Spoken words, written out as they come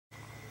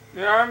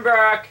Yeah, I'm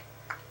back.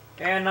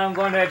 And I'm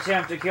going to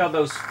attempt to kill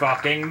those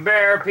fucking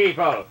bear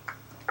people.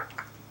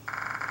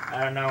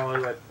 I don't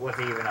know what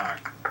they even are.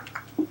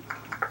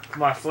 Put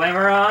my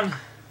flamer on.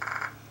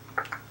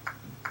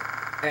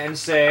 And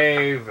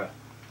save.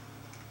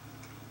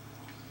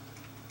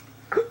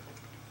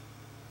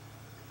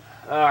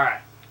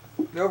 Alright.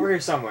 They're over here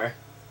somewhere.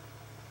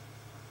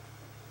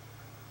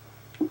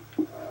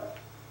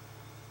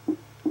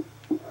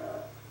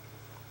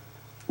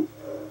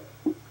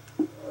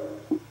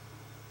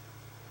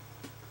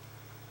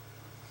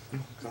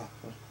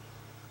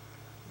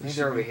 I think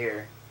they're over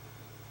here.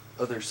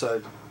 Other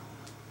side.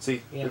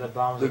 See? Yeah, the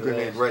bombs the over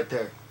grenade there. right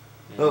there.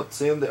 Yeah. Oh,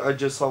 see him? I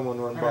just saw one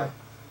run by.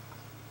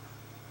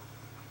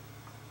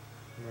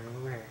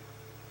 Running where?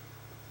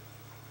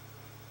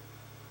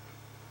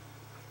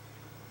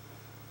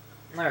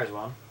 There's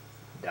one.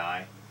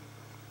 Die.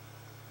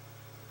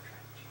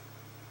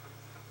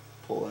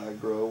 Pull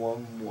aggro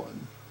 1-1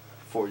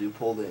 before you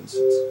pull the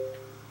instance.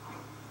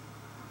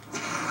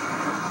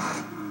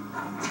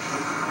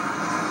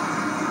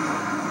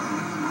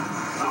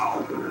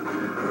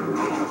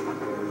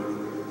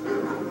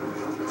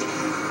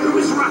 Who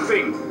is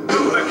rapping?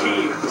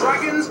 Overkeen.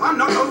 Dragons? I'm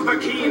not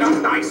overkeen.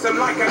 I'll dice them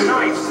like a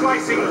knife,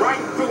 slicing right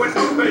through an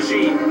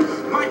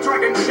aubergine. My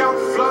dragon shout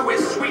flow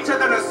is sweeter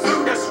than a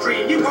soda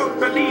stream. You won't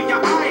believe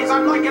your eyes.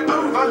 I'm like an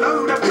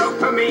overload of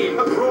dopamine.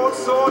 A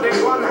broadsword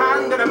in one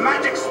hand and a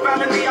magic spell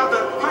in the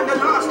other. I'm the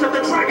last of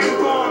the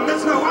dragonborn.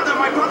 There's no other.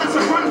 My brother, so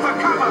run for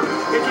cover.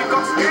 If you've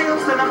got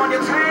scales, then I'm on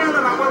your tail,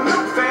 and I will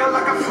not fail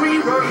like a free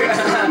roaming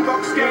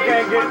sandbox game. You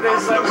can't get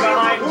this up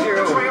behind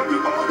you.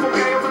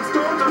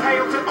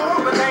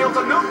 All the nails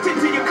are knocked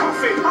into your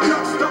coffin. I'm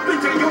not stopping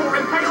till you're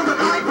impaled, and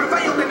I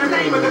prevailed in the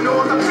name of the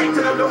Lord. I'm taken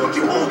to the Lord.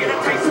 You all get a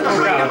taste of the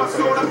blade of my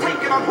sword. I'm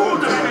taking on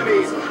hordes of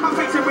enemies. I'm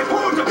facing with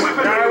hordes of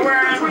weaponry.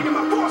 Between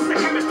my force, the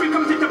chemistry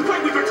comes into play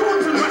with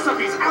retorts and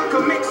recipes.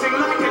 Alchemy mixing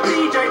like a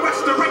DJ.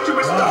 Restoration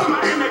restores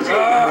my energy.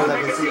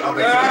 Legacy of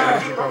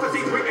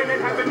prophecies written in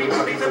heavenly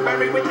bodies and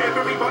buried with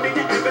everybody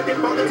that ever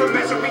did bother to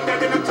mess with me.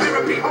 Dead and I'm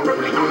terribly,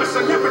 horribly. I'm a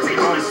celebrity,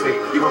 honestly.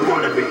 You a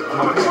wannabe.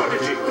 I'm a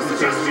prodigy. The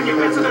suggestion you're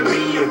better than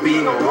me of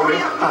being a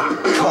warrior.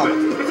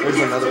 There's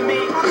another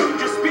one. I don't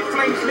just spit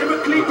flames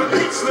lyrically, but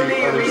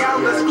literally in the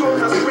Elder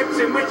Scrolls are scripts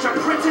in which I'm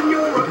printing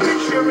your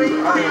obituary.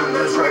 I am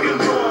the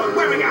Dragonborn,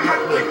 wearing a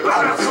hat with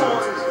battle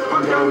swords.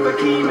 I'm down the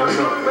keen, I'm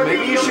not the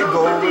Maybe you should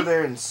go over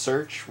there and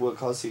search what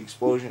caused the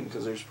explosion,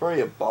 because there's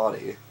probably a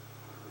body.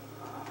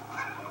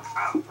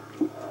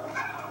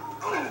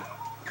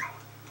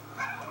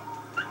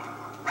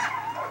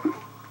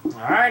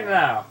 Alright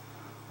now.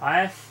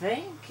 I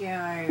think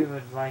I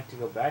would like to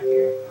go back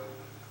here.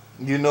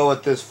 You know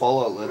what this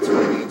Fallout Let's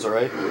Play needs,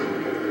 right?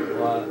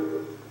 What?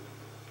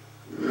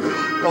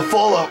 A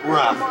Fallout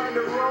rap.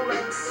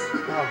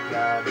 Oh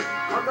god.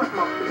 I got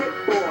my pit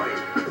boy,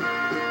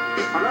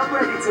 and I'm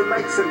ready to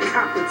make some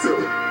capital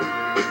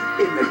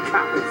in the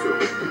capital.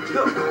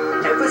 Look,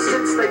 ever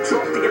since they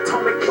dropped the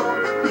atomic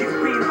bomb, you've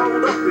been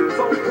holed up in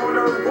Vault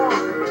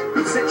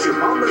 101. Since your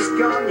mama's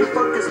gone, you're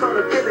focused on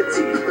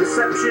abilities,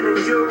 perception,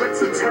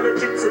 endurance,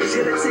 intelligence,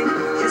 agility.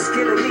 Your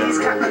skill in these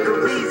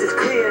categories is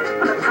clear,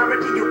 and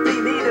apparently you'll be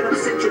needing them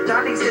since your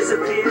daddy's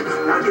disappeared.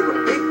 Now you're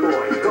a big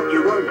boy, got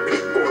your own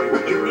pit boy.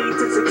 What you need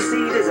to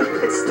succeed is a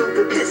pistol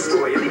to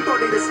destroy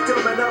anybody that's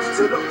dumb enough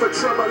to look for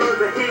trouble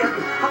over here.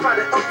 I've had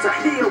it up to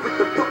here with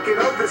the fucking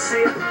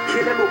overseer.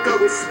 Kill him or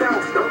go with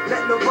stealth, don't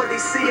let nobody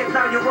see it.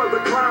 Now you're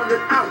overground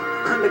and out,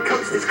 and the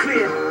coast is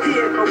clear.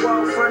 Here, a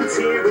wild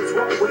frontier is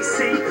what we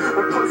see.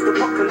 A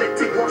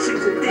post-apocalyptic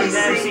Washington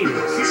DC.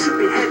 You should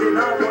be heading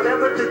on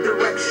whatever the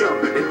direction.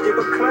 If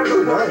you're a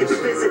clever one, you'll be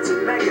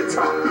visiting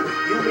Megaton.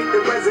 You meet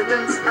the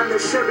residents and the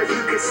sheriff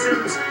Lucas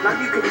Sims. Now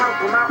you can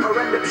help him out or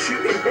end up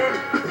shooting him.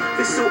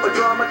 This sort of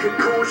drama can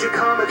cause your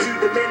karma to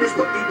diminish,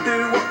 but you do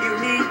what you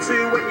need to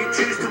when you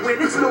choose to win.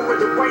 It's law of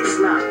the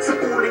wasteland. So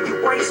all of you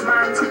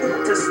wastemans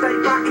ought to stay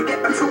back and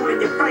get a tool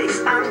in your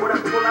face. And when I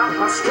pull out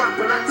my strap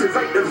and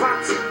activate the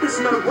vats, there's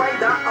no way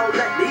that I'll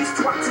let these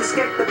twats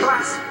escape the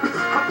blast.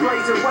 I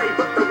blaze away,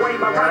 but the way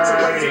my rats are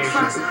blazing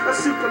fast, a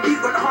super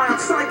mutant high on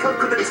psycho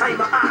couldn't tame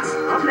my ass.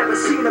 I've never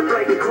seen a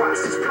blade of grass,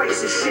 this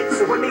place is shit,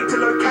 so I need to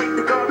locate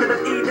the Garden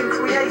of Eden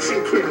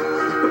creation kit.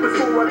 But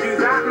before I do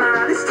that,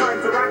 man, it's time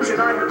for action.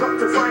 I have got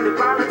to find a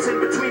balance in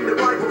between the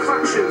rival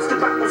factions. The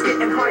battle's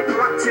getting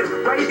hyperactive,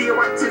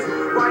 radioactive.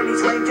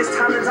 Riley's Rangers,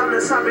 Talons and the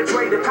Savage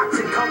Raider packed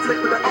in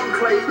conflict with the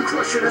Enclave,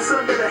 crushing us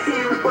under the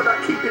heel. But I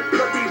keep it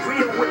bloody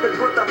real with the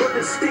Brotherhood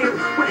of Steel.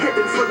 We're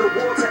heading for the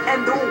war to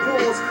end all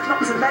wars,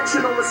 not to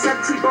mention all the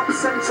sentry bombs,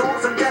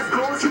 centaurs and death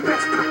claws. You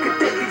best pack a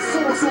deadly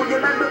force or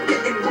you'll end up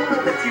getting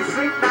mauled. If you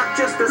think that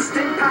just a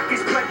stim pack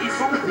is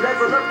plentiful,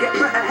 level up, get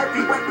better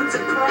heavy weapons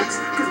and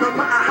perks, cause no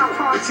matter how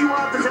hard you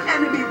are, there's an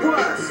enemy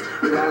worse.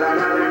 La la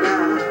la la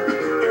la,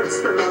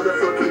 it's the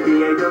motherfucking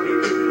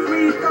DAWG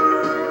Rico.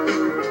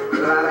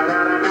 La la la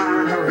la la,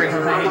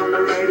 I'm on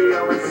the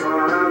radio in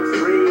Fallout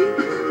 3.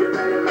 You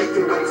better make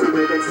your way to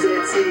Rivet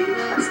City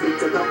and speak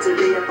to the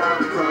utterly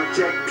about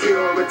Project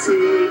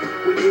Purity?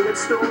 Will you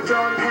install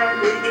John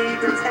Henry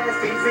Eden's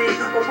FEV?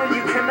 Or will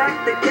you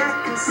connect the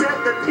GEC and set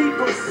the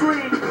people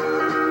free?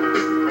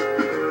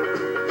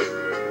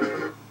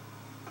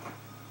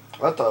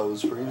 I thought it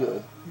was pretty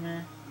good.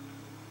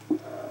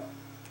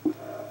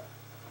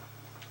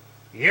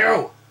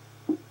 You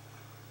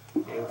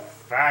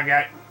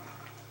faggot.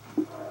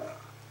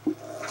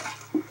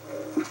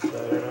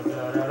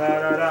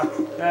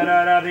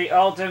 The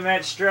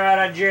ultimate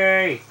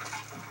strategy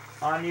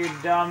on you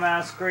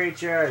dumbass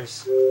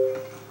creatures.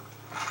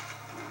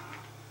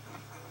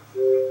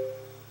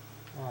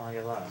 Oh,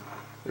 you're loud.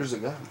 There's a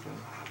guy.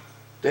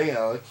 Dang,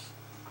 Alex.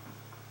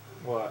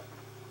 What?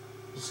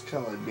 It's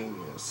kind of like being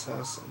an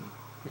assassin.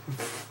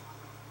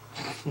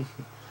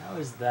 How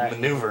is that?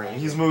 Maneuvering.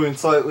 He's moving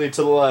slightly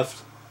to the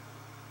left.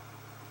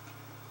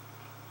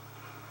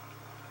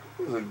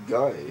 There's a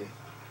guy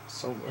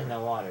somewhere. In the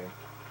water.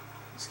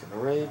 He's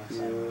gonna rape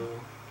you.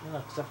 Oh,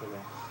 look, stuff over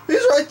there.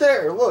 He's right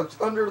there. Look,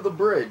 under the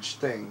bridge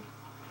thing.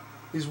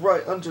 He's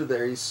right under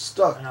there. He's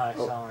stuck. I know, I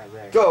saw him right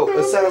there. Go,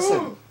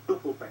 assassin.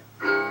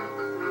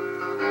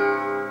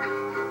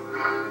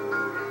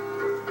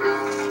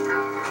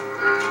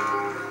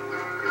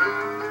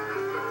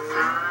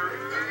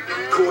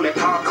 Call it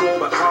hardcore,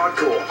 but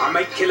hardcore. I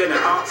make killing an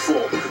art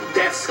form.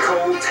 Death's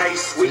cold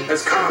taste, sweet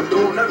as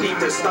cardor. No need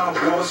to start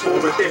wars for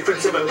a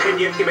difference of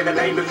opinion. Give me the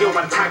name of your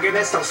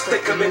antagonist, I'll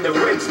stick him in the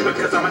ribs.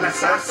 Because I'm an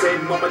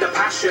assassin, one with a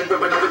passion.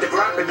 But when I'm with the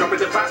rapping, not with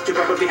the fast, you're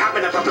probably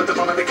having a problem to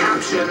follow the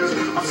captions.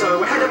 I'm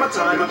so ahead of my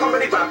time, I'm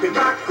already rapping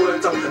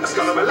backwards. I'm a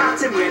scholar of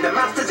Latin with a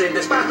master's in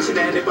dispatching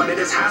anybody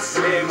that's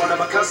hassling. One of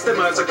my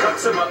customers, I cut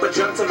him up, I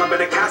jumped him up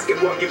in a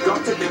casket. What you've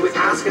got to do is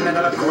ask, and then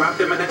I'll grab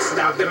them and then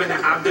stab them in the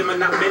abdomen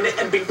that minute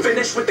and be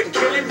finished with the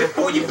killing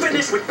before you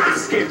finish with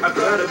asking. A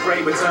bird of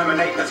prey would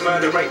terminate, that's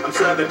murder rate. I'm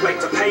serving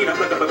plates of pain, I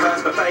look up a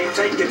verse buffet,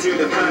 take you to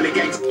the pearly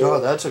gates.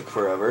 God, that took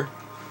forever.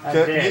 I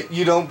did.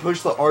 You don't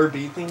push the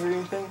RB thing or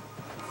anything?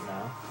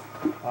 No.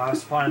 Well, I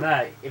was pointing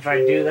that. If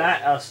I do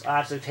that, it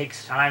actually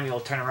takes time. You'll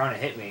turn around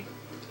and hit me.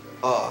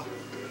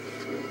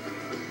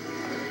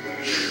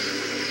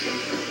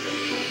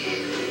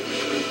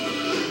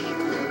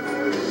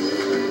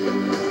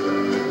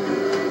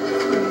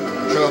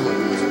 Traveling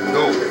music,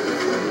 go.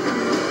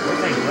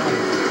 What's that going?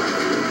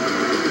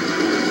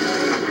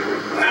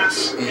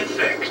 Mass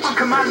effect. I'm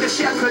Commander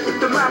Shepard,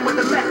 the man with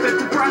the method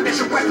to brandish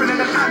a weapon and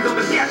then handle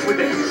the gas with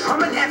it.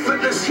 I'm an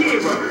effortless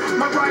hero.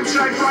 My rhymes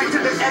shine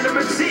brighter than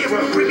element zero,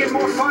 bringing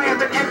more fire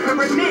than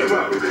Emperor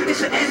Nero.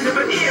 It's the end of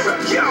an era.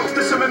 Yo,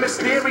 there's something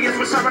mysterious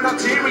with some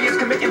arterials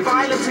committing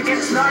violence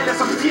against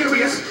Nihilus. I'm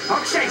furious.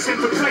 I'm chasing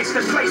from place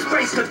to place,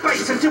 base to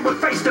base, until we're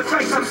face to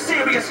face. I'm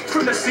serious.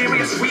 From the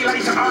serious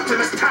relay to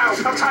Artemis Tau.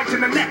 I'm tight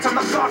in the net, I'm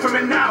not far from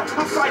it now.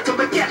 I'll fight till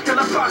the get till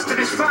a bastard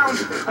is found.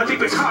 I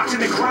leave his heart in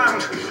the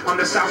ground. I'm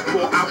the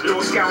Southpaw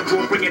outlaw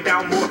scoundrel, bringing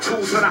down more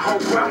tools than a whole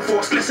ground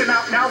force. Listen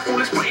out now, fool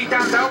is pretty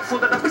down doubtful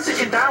that I'll be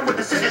sitting down with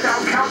the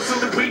sit-down council.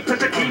 The Reaper,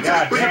 the key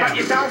to bring about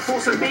your downfall.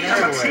 So me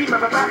and my team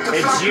are about to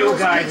It's you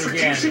guys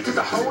introduce again. you to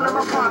the whole of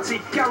my party.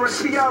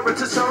 Garrus, Fiora,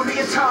 Tazzoni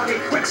and Tani,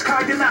 Rex,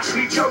 Kaiden,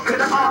 Ashley, Joker,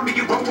 the army.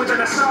 You roll with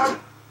an assault.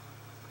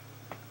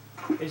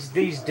 It's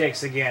these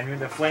dicks again with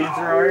the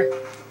flamethrower.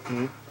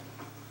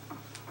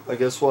 I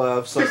guess we'll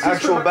have some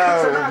actual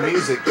battle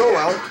music. Go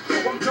out.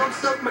 I'm John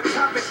Stoke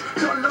McTavish.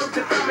 Done loads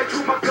of damage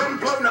with my gun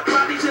blown up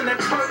bodies and then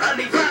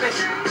totally vanish.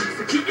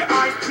 So keep your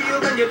eyes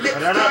peeled and your lips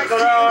tight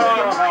sealed.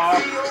 You might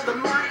feel the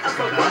might of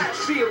a riot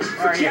shield.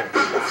 Forget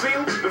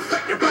battlefield,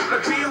 perfect your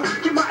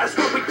Batmobile. You might as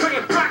well be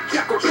playing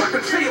blackjack or track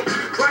and field.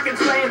 Dragon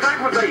slaying's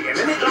aggravating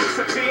and it lacks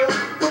appeal.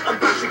 Button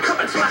bashing, cut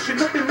and slashing,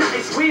 nothing that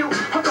is real.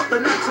 I got the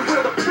knack to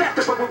wield a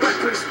plethora of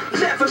weapons.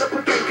 Level up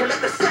again,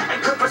 collect the set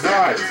and cut for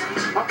seconds.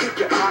 I'll kick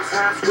your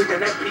ass with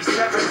an MP7.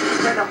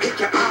 Then I'll kick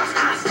your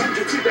ass, send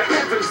you to the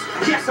heavens.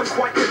 Yes, I'm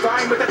quite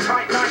divine with a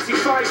tight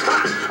 95.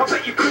 Ha! I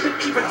bet you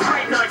couldn't even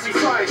tight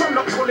 95. I'm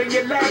not pulling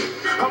your leg,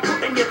 I'm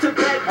putting you to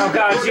bed. Oh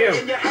God, it's you.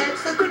 In your head,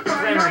 so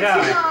goodbye, Never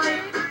 99.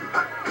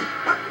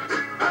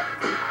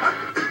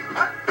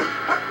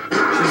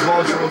 She's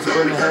watching what's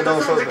burning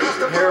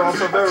the hair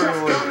off of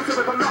everyone.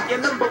 So if I'm not your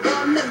number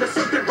one, then there's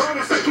something wrong.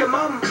 It's like your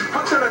mum.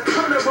 I've done a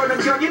ton of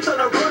running, gun. You've done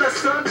a runner,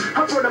 son.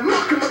 I've run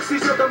amok amongst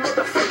these other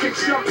motherfucking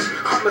chumps.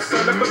 I'm a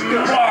son of a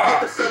gun.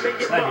 The son of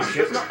your mum.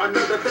 There's not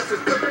another that's as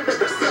good as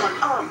the sun.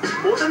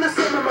 More than the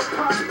sum of my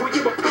parts, but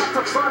you were part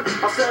of fun.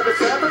 I'll serve a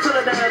server till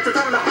the answers.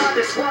 I'm the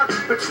hardest one.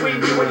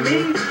 Between you and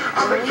me,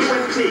 I'm a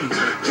UND.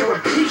 You're a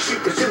pea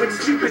shooter, doing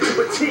stupid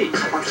to a T.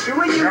 I'm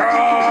sure you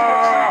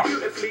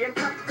beautifully and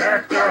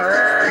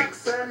Victory!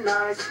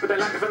 nice, but I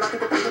like a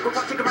fanatical, practical,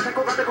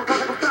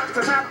 classical facts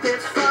to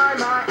satisfy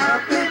my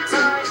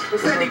appetite.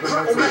 If any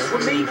brat will mess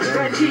with me,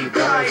 then he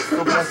dies.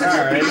 The blast is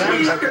a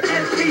beat like an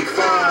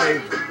MP5.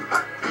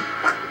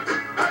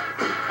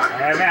 I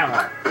have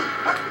ammo.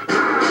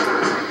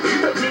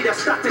 You don't need a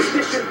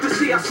statistician to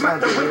see I smack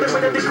the window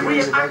with a degree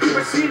of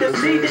accuracy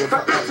that's needed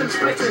for atom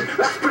splitting.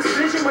 That's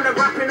precision when I'm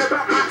rapping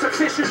about matter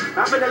fission.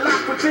 Having a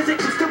laugh with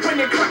physics and still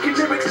bringing cracking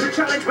lyrics to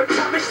challenge, but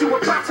cabbage to a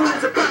battle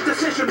is a bad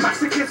decision.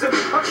 Masochism,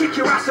 I'll kick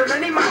your ass on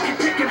any match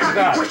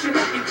God. wishing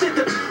that you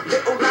didn't.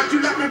 Little lad,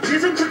 you lack the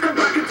jism to come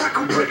back and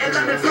tackle Britain.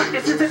 And in fact,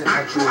 this is an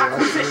actual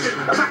acquisition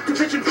of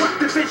Activision, Track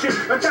Division.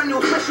 And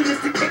Daniel's mission is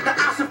to kick the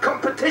ass of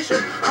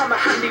competition. I'm a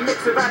handy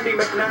mix of Andy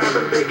McNabb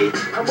and Biggie.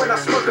 And when I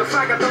smoke a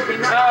fag, I don't be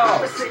now.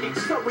 Sorry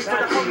for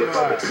the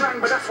homophobic slang,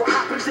 but that's what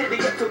happens.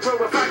 Idiots will throw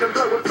a fag and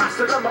blow it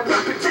faster than my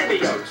rapping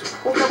videos.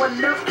 Although I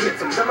love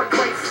kids, I'm a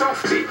great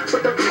softie.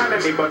 But don't tell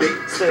anybody,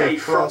 stay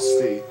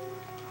frosty.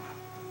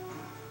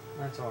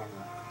 That's all right.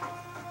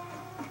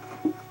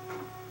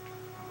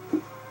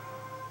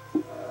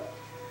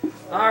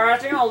 Alright, I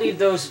think I'll leave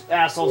those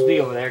assholes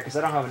be over there because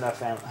I don't have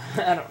enough ammo.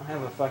 I don't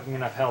have a fucking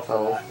enough health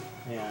for that.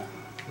 Yeah.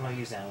 I don't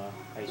use ammo.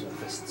 I use my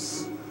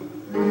fists.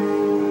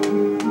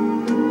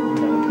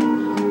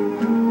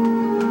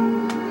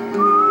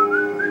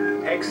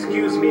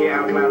 Excuse me,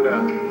 Outlander.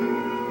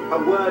 A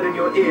word in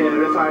your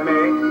ear, if I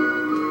may.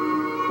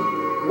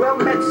 Well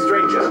met,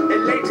 stranger.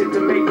 Elated to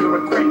make your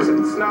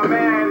acquaintance. Now may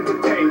I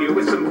entertain you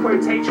with some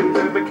quotations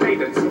over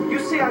cadence. You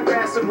see I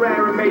bear some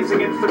rare,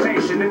 amazing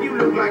information, and you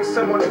look like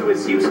someone who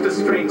is used to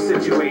strange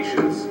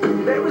situations.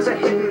 There was a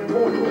hidden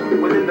portal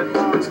within the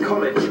Barnes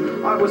College.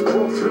 I was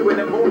brought through an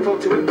immortal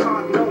to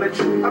impart knowledge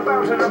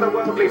about an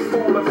otherworldly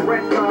form of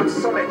Red Guard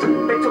sonnet.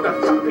 They took a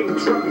thumping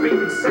drum beat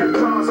and set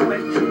bars on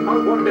it. I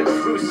wandered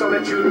through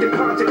solitude,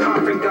 departed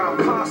Harfingar,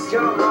 past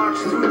Yar March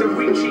through the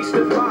reach east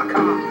of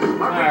Markar.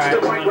 I reached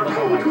the white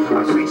road. I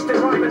reached the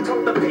rhyme and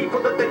told the people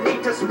that the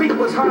need to speak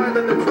was higher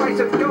than the price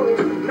of gold.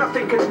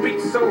 Nothing can beat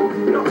soul,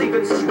 not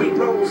even sweet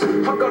rolls.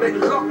 I've got it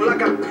locked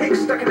like a pig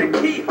stuck in a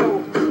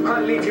keyhole.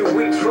 I leave you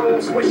weak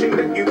trolls wishing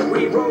that you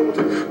re-rolled.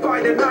 By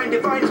the 9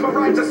 divines, my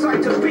rhymes are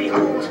sight to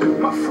behold.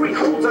 My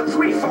freeholds are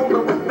threefold,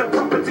 I rock the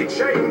property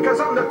chain, cause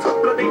I'm the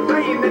top bloody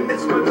bane in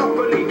this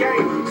monopoly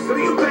game. So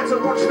you better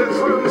watch the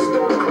throne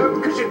storm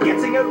cloak, cause you're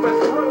getting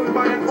overthrown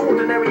by an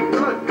ordinary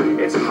bloke.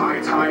 It's high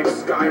time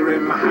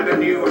Skyrim had a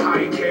new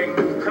High King,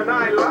 and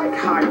I like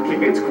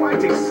hiking, it's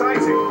quite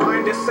exciting.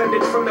 I'm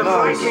descended from the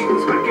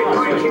Vikings back in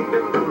my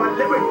kingdom, but my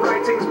lyric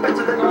writing's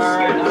better than your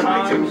skill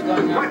fighting.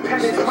 My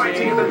pen is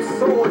mightier than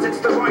swords, it's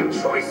the right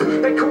choice.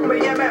 They call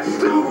me MF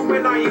Doom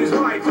when I use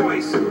my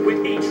voice.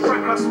 With each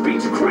rap my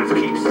speech craft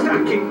keeps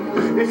stacking.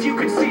 If you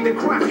could see the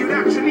graph you'd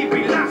actually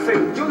be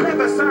laughing. You'll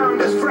never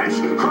sound as fresh,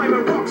 I'm a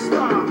rock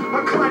star.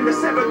 I climbed the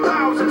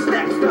 7,000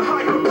 steps to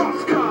high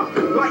Hrothgar.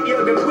 Like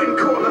Jurgen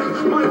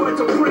Windcaller, my words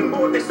will bring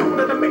more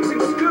disorder than mixing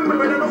skooma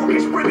in an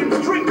orcish brigand's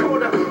drink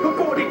order. A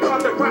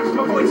bodyguard that raps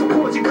my voice will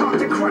cause your cart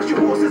to crash. Your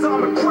horse's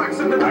armor cracks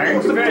under the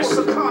force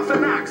of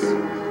Parthenax.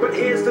 But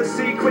here's the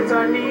secret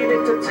I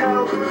needed to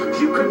tell.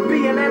 You could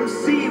be an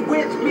MC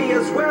with me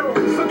as well.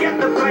 Forget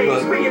the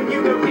babes, me and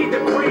you don't need the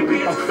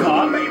greybeards.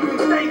 Mayroon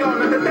stay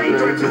on and the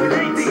danger to an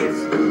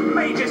atheist.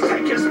 Mages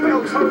take your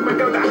spells home and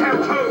go to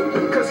hell ho.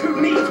 Cause who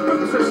needs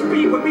boots of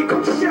speed when we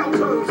got shell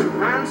toes?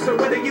 And so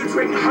whether you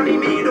drink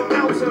honeymead or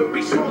alto,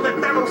 be sure that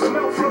that'll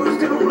smell froze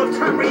till all of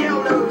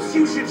Tamriel knows.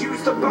 You should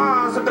use the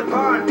bars of the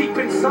bar deep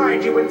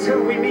inside you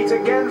until we meet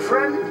again,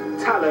 friend.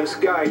 Talos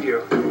guide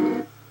you.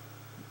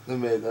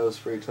 Man, that was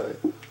pretty tight.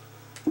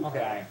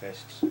 Okay, Iron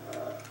Fists.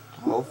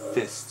 I'll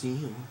fist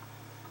you.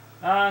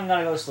 I'm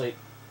gonna go sleep.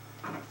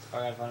 I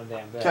gotta find a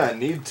damn bed. Kinda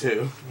need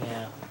to.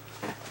 Yeah.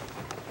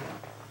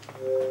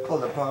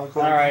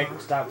 Alright,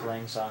 stop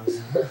playing songs.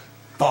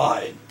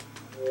 Fine.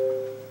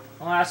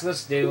 I'll ask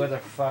this dude where the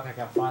fuck I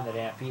can find the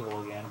damn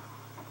people again.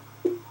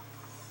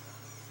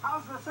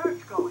 How's the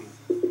search going?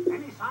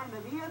 Any sign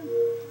of Ian?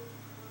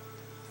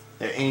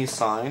 Any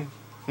sign?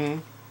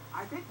 I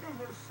think they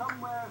live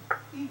somewhere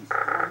east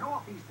or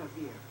northeast of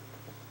here.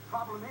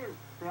 Problem is,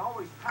 they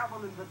always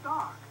travel in the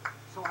dark.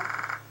 So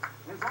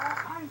there's all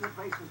kinds of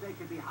places they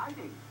could be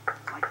hiding.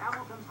 Like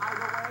Hamilton's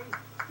Hideaway,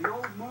 the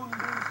old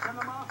Moonbeam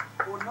Cinema,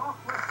 or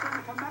Northwest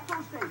Seneca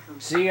Metro Station.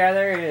 See, yeah,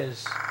 there it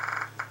is.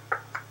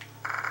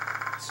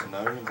 So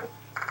now you know.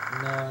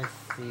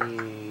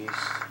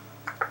 Northeast.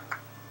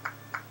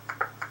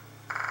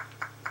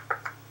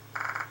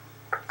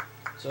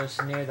 So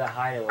it's near the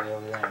hideaway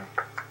over there.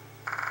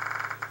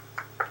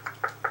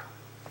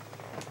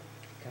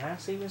 Can I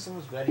sleep in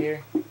someone's bed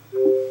here? You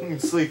can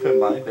sleep in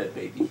my bed,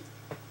 baby.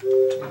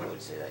 You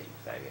would say that, you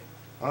faggot.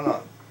 I'm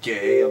not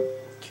gay, I'm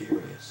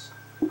curious.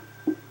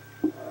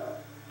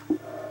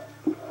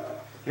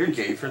 You're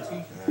gay for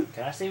thinking that.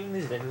 Can I sleep in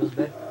these dead people's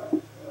bed?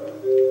 Oh,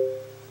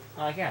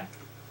 I can.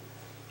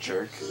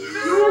 Jerk. You're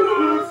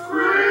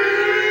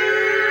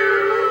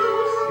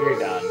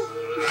done.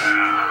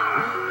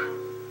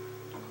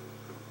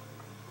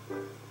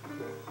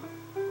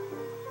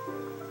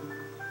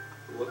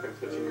 Look, I'm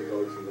touching your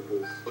dog's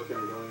nipples. Look, I'm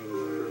going in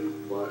Kirby's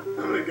butt. I'm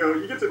gonna go,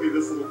 you get to be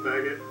this little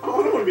faggot. Oh,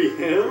 I don't wanna be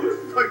him.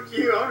 Fuck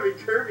you, I wanna be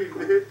Kirby,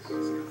 bitch.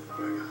 Let's see how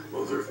far I got.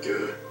 Mother of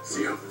God,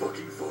 see how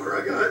fucking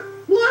far I got?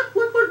 What?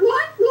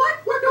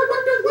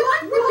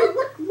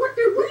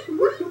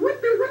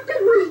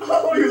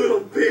 Oh, you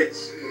little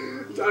bitch.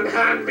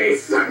 Unhand me,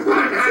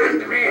 someone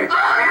hand me.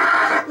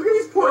 Ah! Look at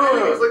these poor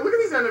enemies, like, look at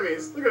these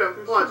enemies. Look at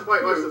them. Watch,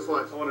 watch this,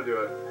 watch. I wanna do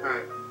it.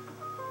 Alright.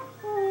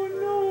 Oh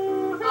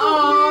no.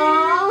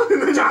 Oh!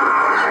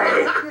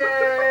 Die!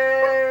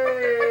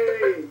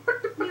 Yay!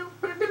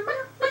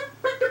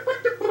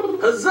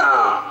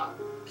 Huzzah!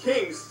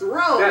 King's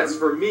throne? That's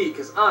for me,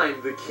 because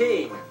I'm the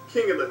king.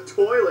 King of the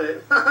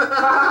toilet.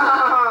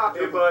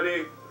 Hey,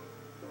 buddy.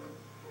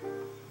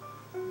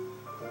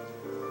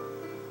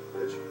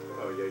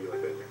 Oh, yeah, you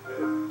like that in your head.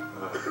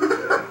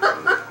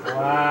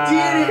 Wow.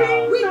 Did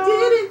it! We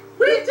did it!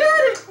 We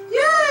did it!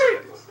 Yeah!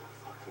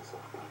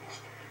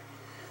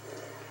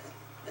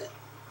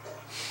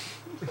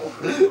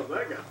 Oh,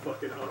 that got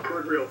fucking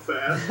awkward real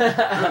fast.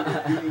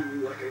 Beating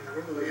you like I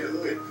normally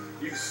am.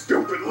 You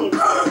stupid little.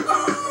 Hurt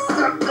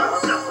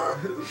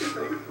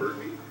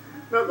me.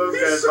 Not those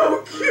guys. He's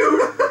so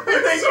cute.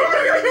 And they so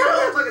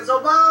cute. Look, it's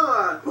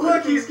Obama.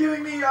 Look, he's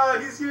giving me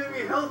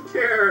health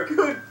care.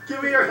 Good,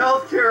 give me your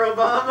health care,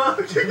 Obama.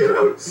 Check it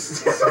out.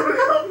 Somebody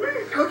help me.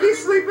 Look,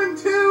 he's sleeping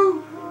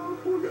too.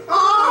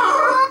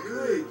 Oh!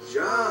 Good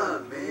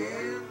job,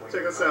 man.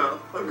 Check us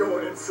out. I'm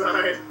going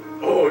inside.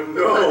 Oh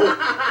no.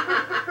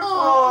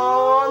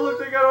 Oh, look,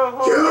 they got a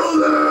hole. Kill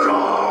them!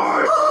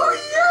 Oh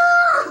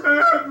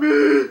yeah! At me!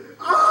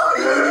 Oh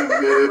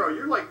yeah! Bro,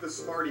 you're like the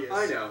smartiest.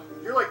 I know.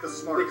 You're like the They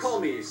smartest. call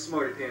me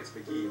Smarty Pants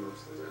McGee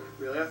most of the time.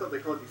 Really? I thought they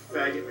called you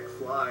Faggot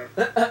McFly.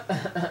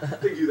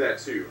 They do that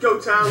too. Go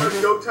Tyler,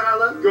 go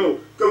Tyler. Go,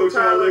 Go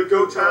Tyler,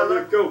 go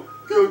Tyler. go.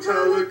 Go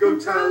Tyler, go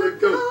Tyler,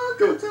 go.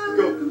 Go,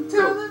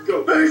 go,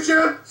 go.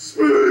 Spaceship!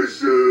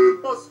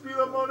 Spaceship! I'll speed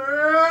up on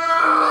air!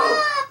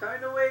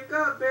 Time to wake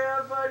up,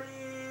 man,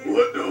 buddy.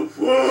 What the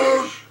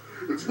fuck?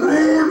 It's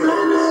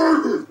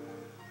wrong!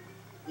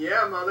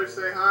 Yeah, mother,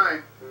 say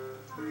hi.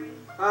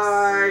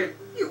 Hi.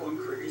 You one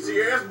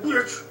crazy ass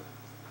bitch!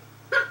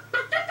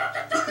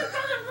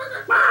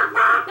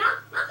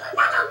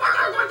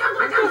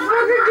 What the fuck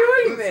are you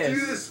doing Let's do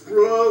this? this,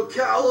 bro.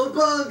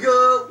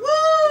 Cowabunga.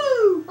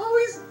 Woo! Oh,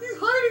 he's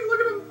hiding, look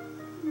at him!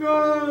 No,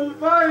 I'm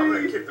buddy.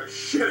 gonna kick the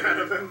shit out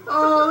of him.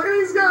 Oh, look at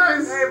these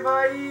guys! Hey,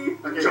 buddy.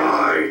 Okay.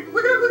 Die!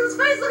 Look at him, look at his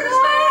face, look at his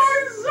face!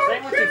 He's so They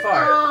went too cute.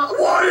 far.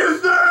 What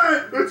is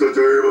that? It's a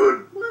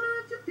demon! Why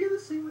don't you feel the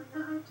same way I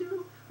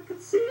do? I can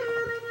see it in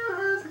your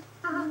eyes like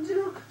I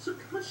do. So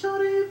come on,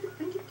 shorty, if you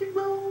think you can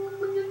roll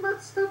when your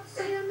butt stops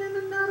saying in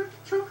and out of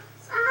control.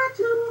 'Cause I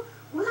do.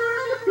 Why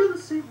don't you feel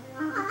the same way I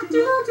do? I can see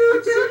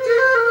it in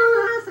your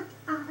eyes like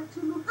I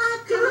do. Come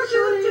on,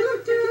 shorty, if you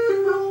think you can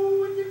roll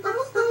when your butt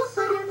stops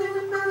saying in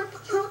and out of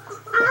control.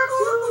 I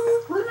do.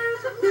 Why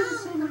don't you feel the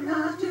same way I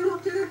do? I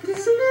can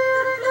see it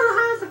in your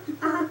eyes like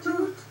I do.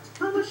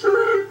 Come on,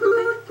 shorty, if you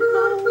think you can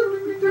roll when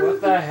your What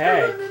the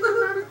heck?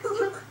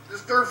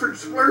 This turf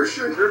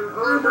explosion!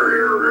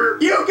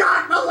 You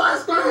got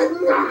molested!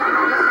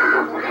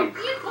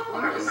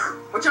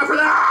 Watch out for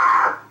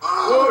that!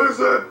 What is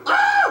it?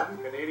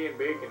 Canadian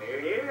bacon.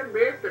 Canadian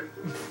bacon.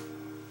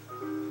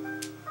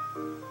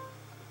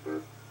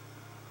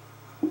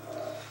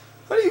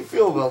 How do you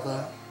feel about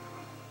that?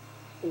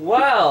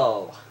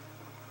 Well,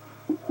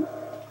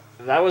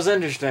 that was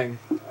interesting.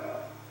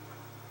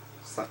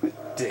 Suck my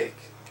dick.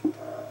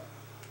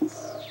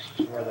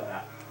 More than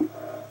that.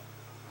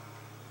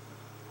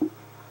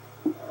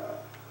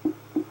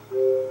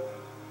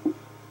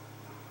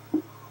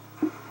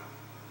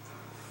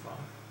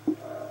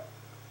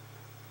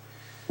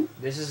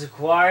 This is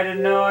quite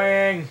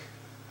annoying.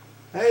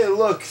 Hey,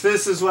 look,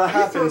 this is what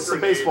happens to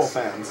grenades? baseball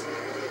fans.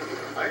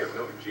 I have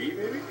no G,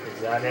 maybe?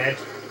 Is that it?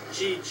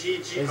 G.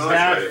 Is Oh,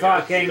 that that's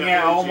right, fucking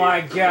yeah, it? Oh G.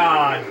 my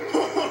god.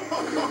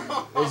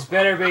 This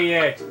better be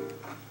it.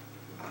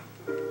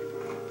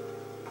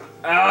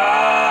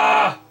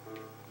 Ah!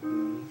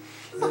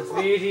 Let's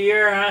be to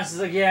your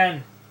asses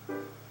again.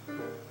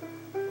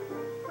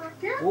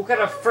 What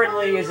kind of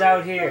friendly is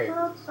out here?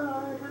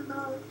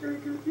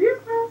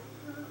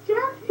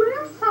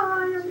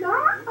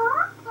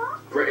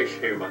 British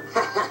humor.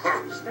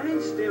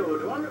 Stay still.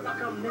 Do I look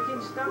like I'm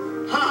nicking stuff?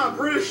 Ha!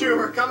 British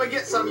humor! Come and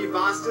get some, you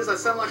bastards! I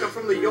sound like I'm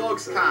from the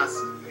Yorks cast.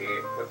 Hey,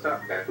 what's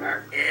up,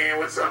 Bednar? Eh,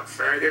 what's up,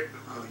 faggot?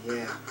 Oh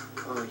yeah.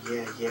 Oh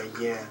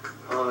yeah.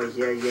 Oh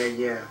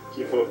yeah.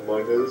 Keep up,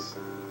 Mungers.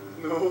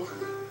 No.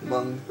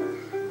 Mung.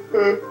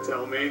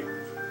 Tell me.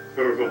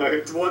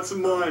 Alright. What's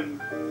mun?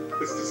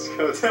 It's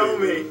disgusting. Tell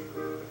me.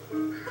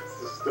 It's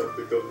the stuff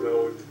that goes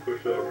out when you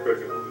push out a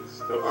pregnant woman's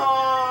stomach.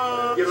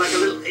 Oh, you're like a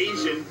little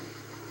Asian.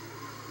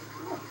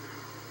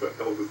 What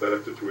the hell does that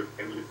have to do with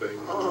anything?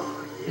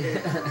 Oh,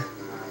 yeah.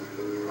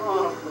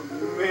 Oh,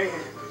 man.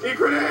 Eat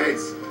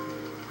grenades!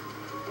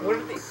 What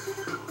are they?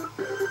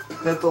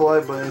 Hit the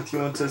like button if you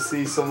want to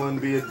see someone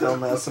be a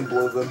dumbass and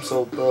blow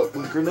themselves up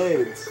with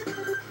grenades.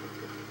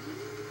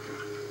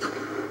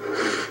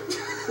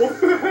 What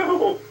the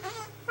hell?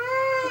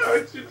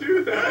 How'd you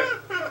do that?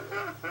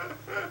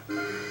 Oh,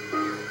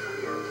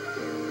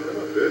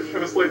 bitch. I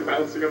was like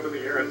bouncing up in the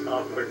air on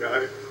top of a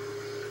guy.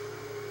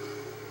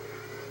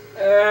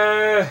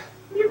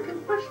 You can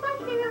brush my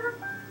hair,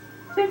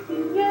 take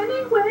me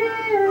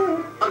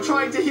anywhere. I'm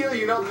trying to heal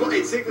you, not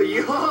bloody tickle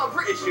you. Oh,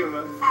 British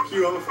humor. Fuck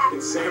you, I'm a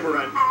fucking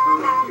samurai.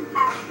 I'm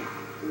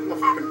gonna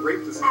fucking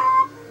rape this.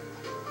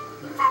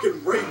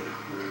 Fucking rape.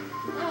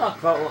 Oh, I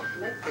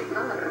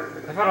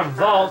found a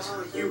vault.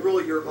 Oh, you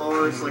roll your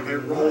R's like I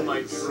roll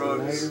my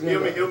drugs. Heal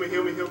me.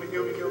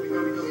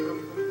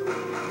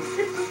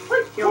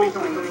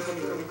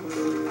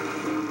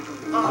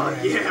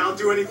 Oh, yeah, I'll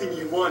do anything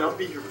you want. I'll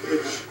be your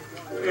bitch.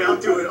 Yeah, I'll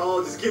do it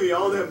all. Just give me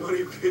all that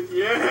money, bitch.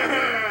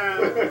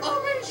 Yeah!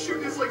 Oh, man,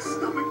 shoot his, like,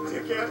 stomach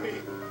dick at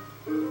me.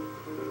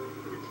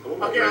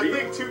 Okay, I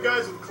think two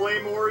guys with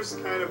claymores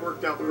kind of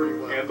worked out pretty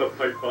well. And the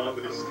pipe bomb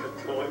that he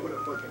stepped on. What a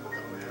fucking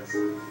dumbass.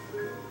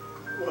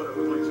 What a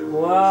legend.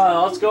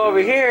 Well, let's go over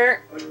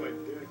here. Like my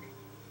dick.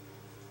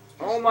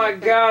 Oh my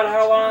god,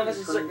 how long is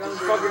this gonna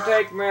fucking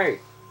take me?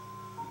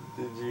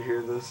 Did you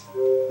hear this?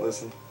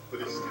 Listen.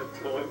 That he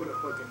stepped on. What a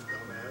fucking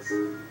dumbass.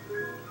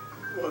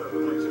 What a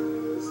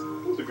legend is.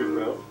 That was a good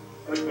round.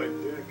 Like my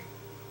dick.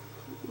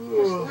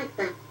 Just like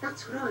that.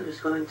 That's what I was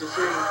going to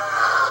say.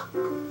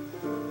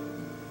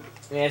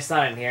 Yeah, it's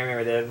not in here.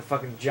 Remember, the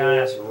fucking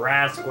giant ass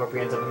rat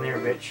scorpions up in there,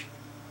 bitch.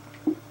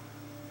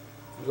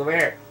 Look over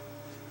here.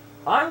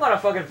 I'm gonna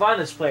fucking find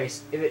this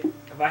place if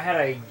I had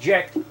a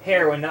inject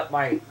heroin up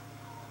my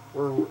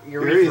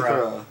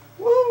urethra.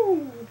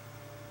 Woo!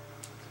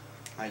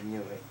 I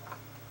knew it.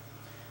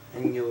 I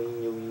knew it.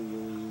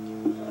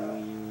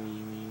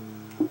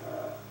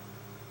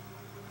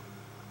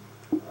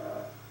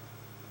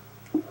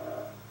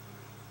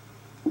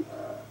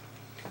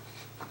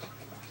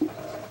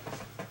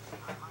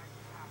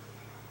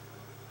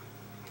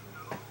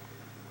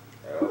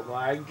 Oh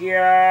my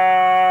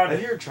god! I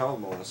hear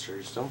child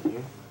molesters, don't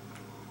you?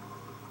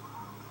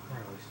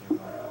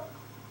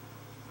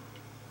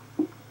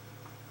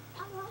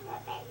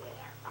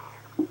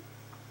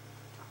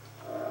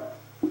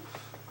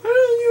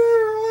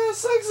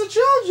 Sex the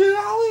children,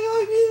 Ollie.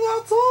 I mean,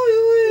 that's all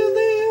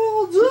they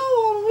will do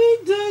on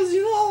weekdays.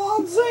 You know what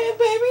I'm saying,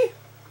 baby?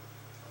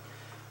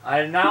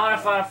 I did not want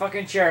to find a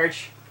fucking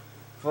church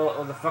full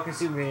of the fucking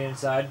Superman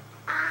inside.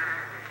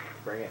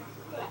 Bring it.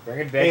 Bring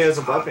it, bitch. Hey, there's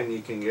a weapon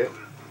you can get.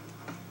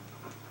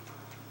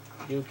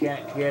 You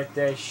can't get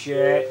this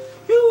shit.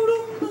 You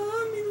don't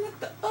love me like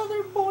the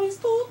other boys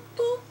do.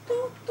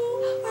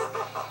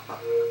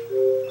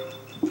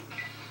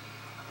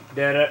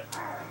 Did it.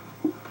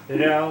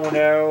 No, you're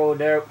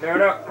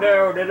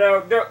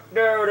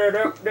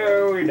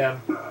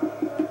done.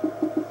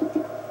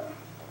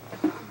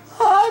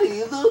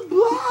 Hottie the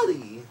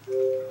body.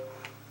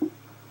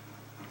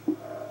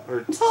 Or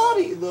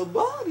Toddy the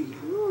body.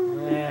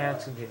 Yeah,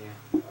 let's continue.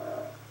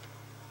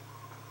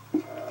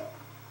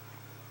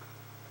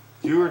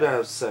 You were to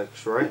have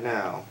sex right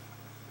now.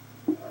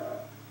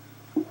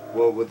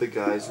 What would the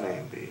guy's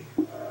name be?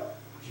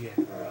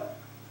 Jeffrey.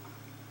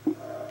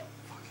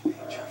 Fucking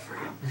hate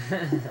Jeffrey.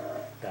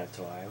 That's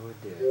why I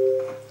would do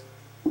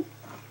it.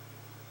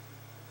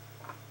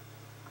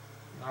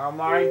 Oh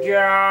my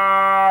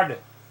god!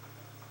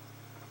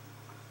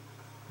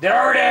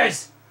 There it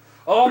is!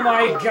 Oh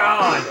my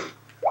god!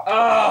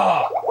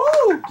 Oh!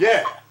 Woo!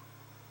 Yeah!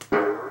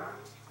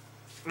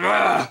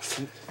 Ugh.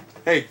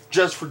 Hey,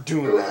 just for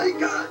doing that.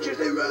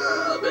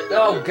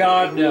 Oh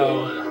god,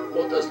 no.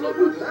 What does love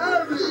with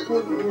have it?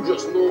 Wouldn't you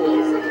just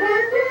know?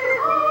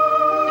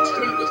 It's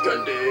filled with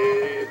candy.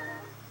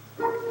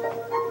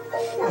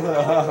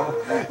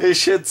 This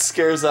shit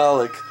scares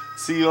Alec.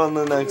 See you on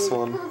the next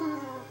one.